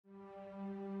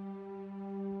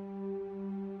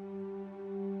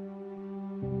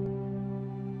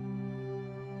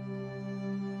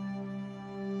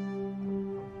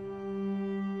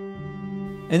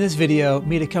In this video,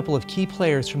 meet a couple of key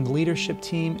players from the leadership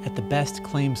team at TheBest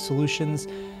Claims Solutions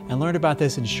and learn about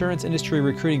this insurance industry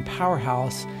recruiting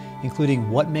powerhouse, including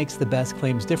what makes TheBest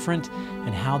Claims different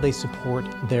and how they support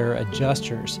their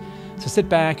adjusters. So sit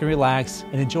back and relax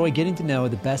and enjoy getting to know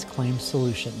TheBest Claims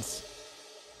Solutions.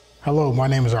 Hello, my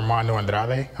name is Armando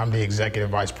Andrade. I'm the Executive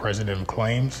Vice President of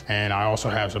Claims, and I also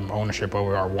have some ownership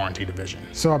over our warranty division.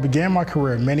 So I began my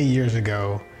career many years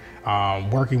ago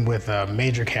working with a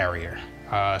major carrier.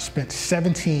 Spent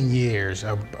 17 years,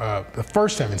 the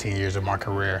first 17 years of my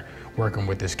career working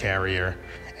with this carrier.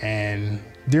 And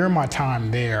during my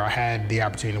time there, I had the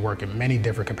opportunity to work in many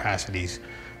different capacities.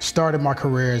 Started my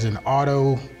career as an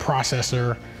auto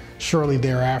processor. Shortly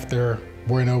thereafter,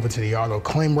 went over to the auto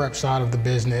claim rep side of the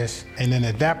business. And then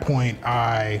at that point,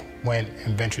 I went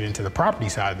and ventured into the property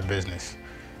side of the business.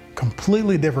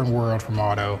 Completely different world from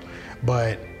auto,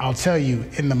 but I'll tell you,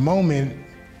 in the moment,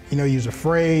 you know, you was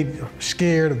afraid,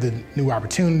 scared of the new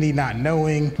opportunity, not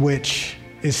knowing, which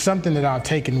is something that I've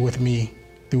taken with me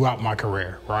throughout my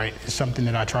career, right? It's something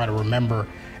that I try to remember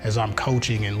as I'm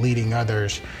coaching and leading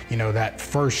others, you know, that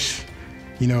first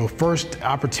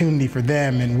opportunity for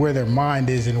them and where their mind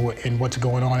is and what's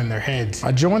going on in their heads.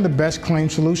 I joined TheBest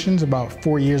Claims Solutions about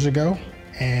 4 years ago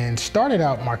and started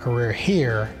out my career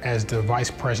here as the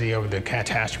Vice President of the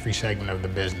catastrophe segment of the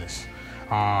business.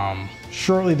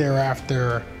 Shortly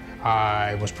thereafter,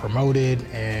 I was promoted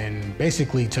and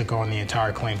basically took on the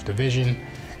entire claims division,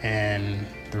 and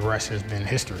the rest has been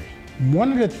history.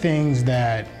 One of the things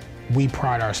that we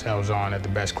pride ourselves on at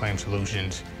TheBest Claims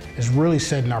Solutions is really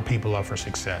setting our people up for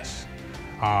success.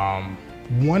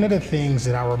 One of the things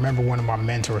that I remember one of my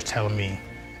mentors telling me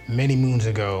many moons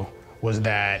ago was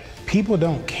that people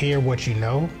don't care what you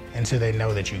know until they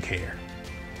know that you care.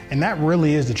 And that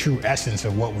really is the true essence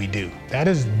of what we do. That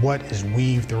is what is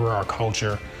weaved through our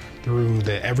culture, through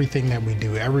everything that we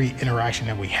do, every interaction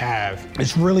that we have.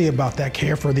 It's really about that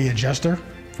care for the adjuster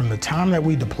from the time that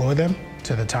we deploy them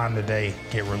to the time that they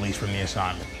get released from the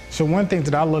assignment. So one thing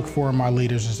that I look for in my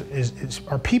leaders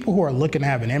are people who are looking to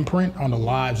have an imprint on the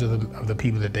lives of the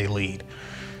people that they lead.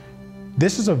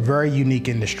 This is a very unique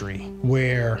industry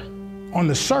where on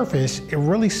the surface, it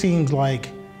really seems like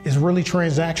it's really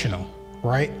transactional,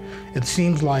 right? It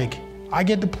seems like I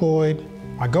get deployed,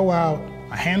 I go out,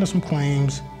 I handle some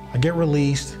claims, I get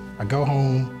released, I go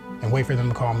home and wait for them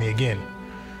to call me again.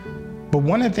 But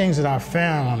one of the things that I've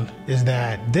found is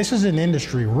that this is an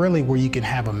industry really where you can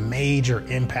have a major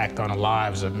impact on the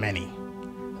lives of many,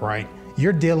 right?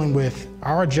 You're dealing with,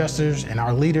 our adjusters and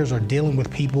our leaders are dealing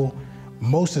with people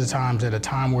most of the times at a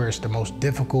time where it's the most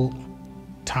difficult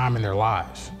time in their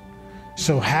lives.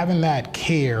 So having that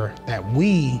care that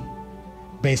we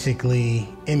basically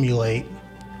emulate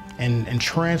and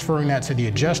transferring that to the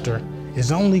adjuster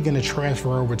is only going to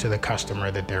transfer over to the customer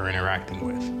that they're interacting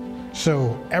with.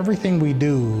 So everything we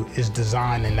do is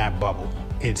designed in that bubble.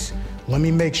 It's, let me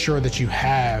make sure that you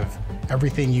have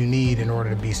everything you need in order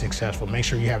to be successful. Make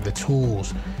sure you have the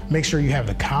tools. Make sure you have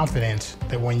the confidence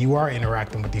that when you are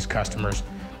interacting with these customers,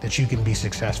 that you can be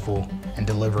successful in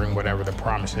delivering whatever the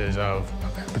promise is of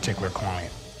that particular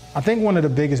client. I think one of the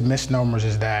biggest misnomers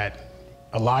is that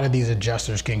a lot of these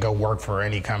adjusters can go work for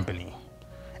any company.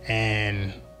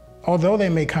 And although they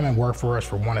may come and work for us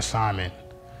for one assignment,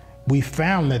 we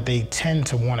found that they tend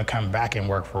to want to come back and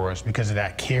work for us because of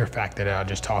that care factor that I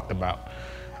just talked about.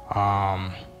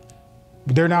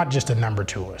 They're not just a number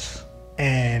to us.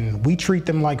 And we treat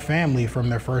them like family from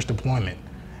their first deployment.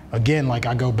 Again, like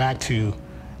I go back to,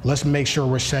 let's make sure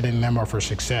we're setting them up for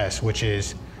success, which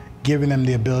is giving them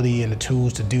the ability and the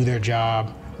tools to do their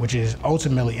job, which is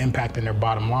ultimately impacting their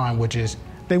bottom line, which is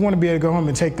they want to be able to go home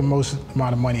and take the most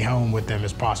amount of money home with them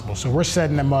as possible. So we're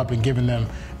setting them up and giving them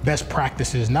best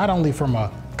practices, not only from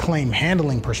a claim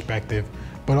handling perspective,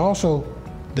 but also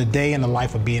the day in the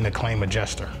life of being a claim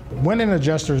adjuster. When an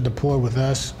adjuster is deployed with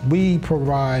us, we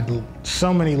provide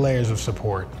so many layers of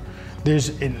support.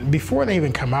 Before they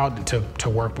even come out to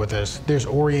work with us, there's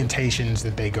orientations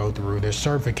that they go through, there's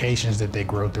certifications that they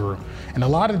grow through. And a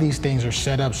lot of these things are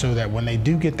set up so that when they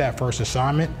do get that first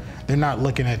assignment, they're not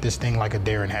looking at this thing like a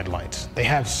deer in headlights. They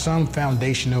have some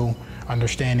foundational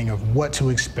understanding of what to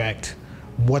expect,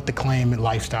 what the claim and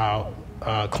lifestyle,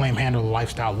 claim handle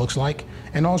lifestyle looks like,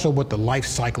 and also what the life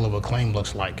cycle of a claim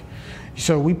looks like.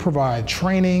 So we provide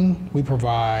training, we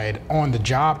provide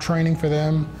on-the-job training for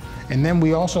them, and then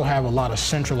we also have a lot of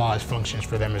centralized functions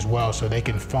for them as well, so they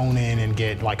can phone in and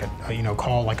get like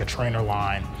call like a trainer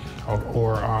line,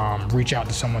 or reach out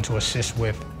to someone to assist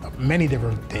with many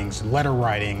different things, letter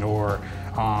writing or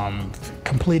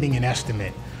completing an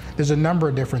estimate. there's a number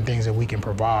of different things that we can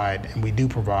provide, and we do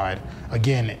provide.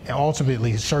 Again,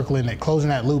 ultimately circling it, closing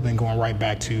that loop and going right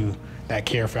back to that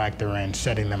care factor and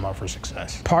setting them up for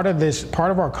success. Part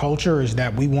of our culture is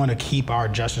that we want to keep our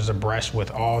adjusters abreast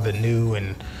with all the new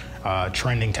and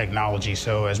trending technology.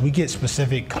 So as we get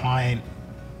specific client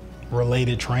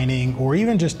related training, or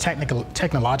even just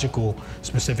technological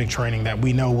specific training that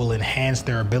we know will enhance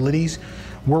their abilities,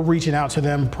 we're reaching out to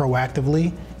them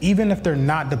proactively. Even if they're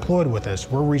not deployed with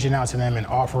us, we're reaching out to them and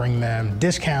offering them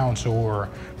discounts or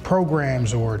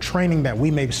programs or training that we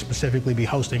may specifically be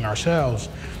hosting ourselves,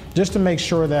 just to make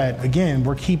sure that, again,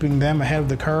 we're keeping them ahead of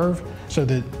the curve so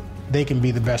that they can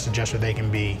be the best adjuster they can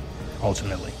be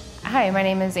ultimately. Hi, my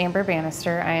name is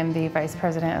Banister. I am the Vice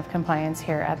President of Compliance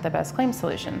here at TheBest Claim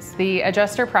Solutions. The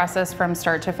adjuster process from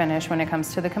start to finish when it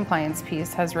comes to the compliance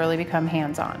piece has really become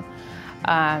hands-on.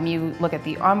 You look at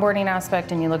the onboarding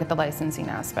aspect and you look at the licensing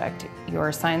aspect. You're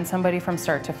assigned somebody from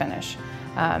start to finish.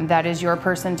 That is your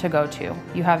person to go to.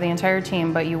 You have the entire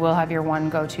team, but you will have your one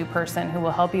go-to person who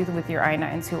will help you with your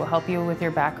I-9s, who will help you with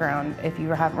your background if you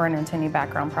have run into any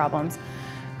background problems,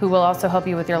 who will also help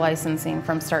you with your licensing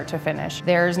from start to finish.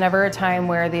 There's never a time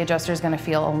where the adjuster is going to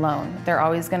feel alone. They're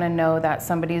always going to know that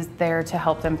somebody's there to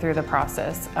help them through the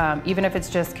process. Even if it's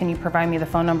just, can you provide me the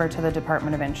phone number to the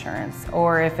Department of Insurance?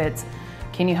 Or if it's,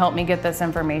 can you help me get this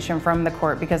information from the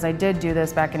court? Because I did do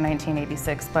this back in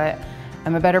 1986, but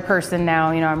I'm a better person now,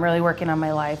 I'm really working on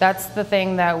my life. That's the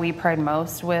thing that we pride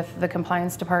most with the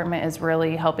compliance department, is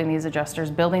really helping these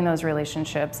adjusters, building those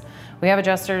relationships. We have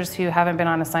adjusters who haven't been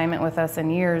on assignment with us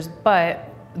in years,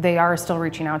 but they are still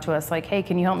reaching out to us like, hey,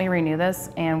 can you help me renew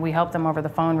this? And we help them over the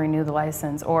phone renew the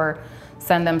license, or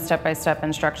send them step-by-step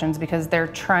instructions, because they're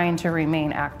trying to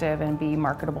remain active and be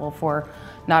marketable for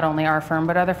not only our firm,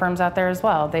 but other firms out there as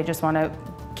well. They just want to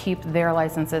keep their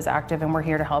licenses active, and we're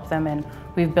here to help them. And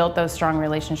we've built those strong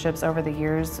relationships over the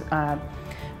years.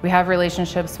 We have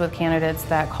relationships with candidates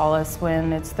that call us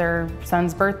when it's their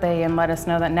son's birthday and let us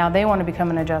know that now they want to become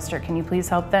an adjuster. Can you please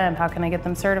help them? How can I get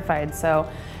them certified? So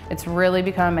it's really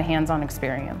become a hands-on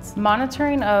experience.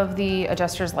 Monitoring of the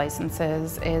adjuster's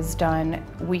licenses is done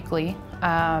weekly.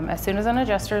 As soon as an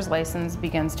adjuster's license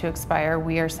begins to expire,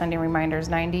 we are sending reminders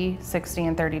 90, 60,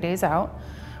 and 30 days out.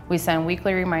 We send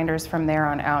weekly reminders from there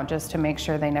on out just to make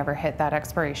sure they never hit that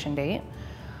expiration date.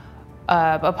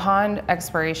 Upon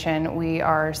expiration, we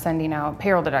are sending out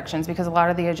payroll deductions, because a lot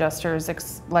of the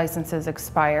adjusters' licenses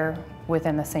expire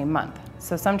within the same month.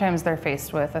 So sometimes they're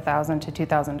faced with $1,000 to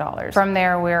 $2,000. From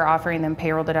there, we're offering them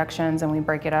payroll deductions, and we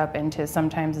break it up into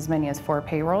sometimes as many as 4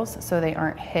 payrolls, so they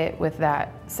aren't hit with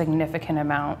that significant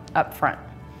amount up front.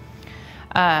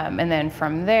 And then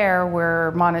from there,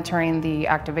 we're monitoring the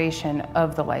activation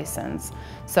of the license.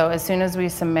 So as soon as we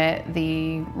submit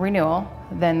the renewal,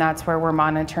 then that's where we're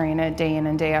monitoring it day in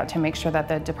and day out to make sure that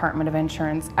the Department of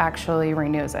Insurance actually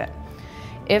renews it.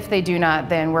 If they do not,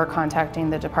 then we're contacting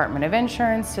the Department of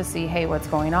Insurance to see, hey, what's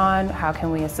going on? How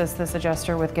can we assist this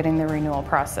adjuster with getting the renewal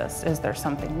process? Is there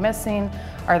something missing?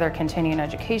 Are there continuing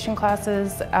education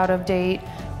classes out of date?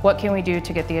 What can we do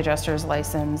to get the adjuster's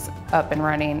license up and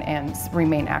running and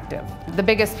remain active? The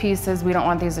biggest piece is we don't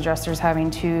want these adjusters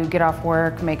having to get off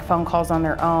work, make phone calls on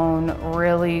their own,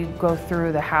 really go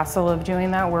through the hassle of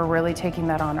doing that. We're really taking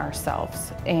that on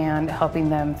ourselves and helping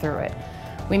them through it.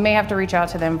 We may have to reach out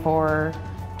to them for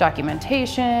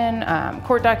documentation,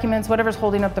 court documents, whatever's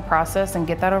holding up the process, and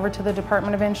get that over to the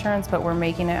Department of Insurance, but we're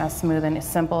making it as smooth and as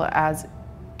simple as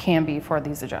can be for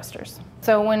these adjusters.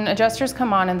 So when adjusters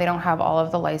come on and they don't have all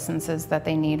of the licenses that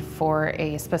they need for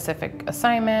a specific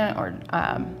assignment or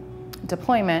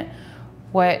deployment,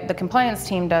 what the compliance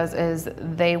team does is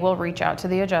they will reach out to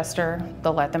the adjuster,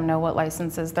 they'll let them know what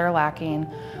licenses they're lacking.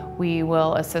 We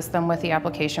will assist them with the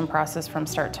application process from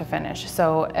start to finish.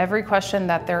 So every question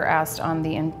that they're asked on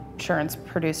the insurance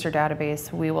producer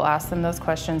database, we will ask them those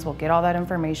questions, we'll get all that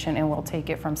information, and we'll take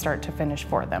it from start to finish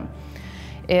for them.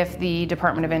 If the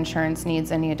Department of Insurance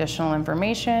needs any additional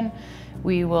information,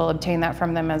 we will obtain that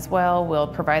from them as well. We'll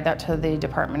provide that to the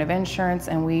Department of Insurance,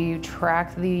 and we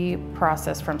track the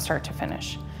process from start to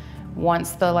finish.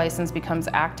 Once the license becomes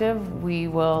active, we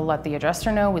will let the adjuster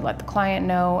know, we let the client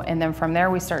know, and then from there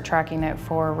we start tracking it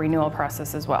for renewal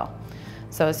process as well.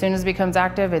 So as soon as it becomes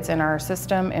active, it's in our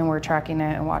system and we're tracking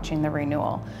it and watching the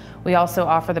renewal. We also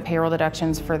offer the payroll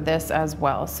deductions for this as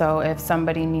well. So if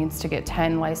somebody needs to get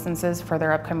 10 licenses for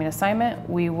their upcoming assignment,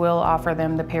 we will offer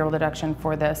them the payroll deduction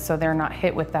for this, so they're not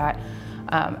hit with that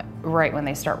right when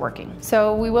they start working.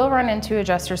 So we will run into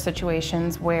adjuster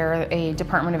situations where a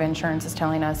Department of Insurance is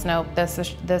telling us, no,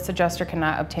 this adjuster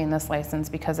cannot obtain this license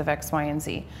because of X, Y, and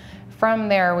Z. From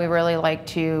there, we really like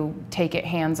to take it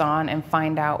hands-on and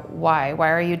find out why.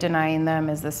 Why are you denying them?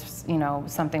 Is this,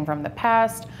 something from the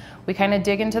past? We kind of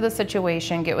dig into the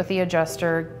situation, get with the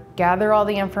adjuster, gather all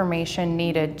the information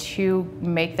needed to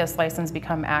make this license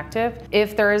become active.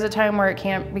 If there is a time where it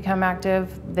can't become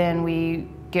active, then we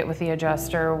get with the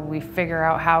adjuster, we figure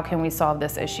out how can we solve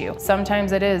this issue.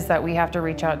 Sometimes it is that we have to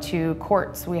reach out to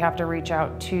courts, we have to reach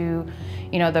out to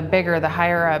the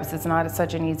higher ups. It's not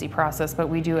such an easy process, but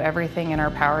we do everything in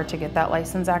our power to get that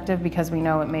license active because we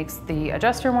know it makes the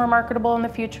adjuster more marketable in the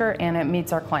future and it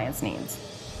meets our clients' needs.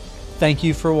 Thank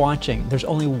you for watching. There's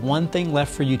only one thing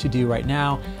left for you to do right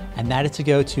now, and that is to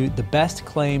go to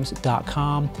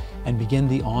thebestclaims.com and begin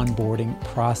the onboarding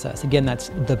process. Again, that's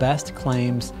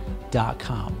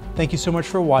thebestclaims.com. Thank you so much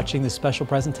for watching this special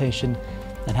presentation,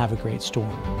 and have a great storm.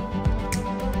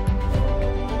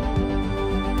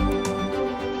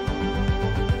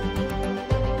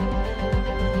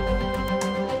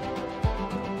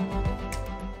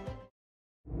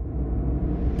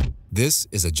 This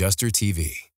is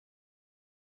AdjusterTV.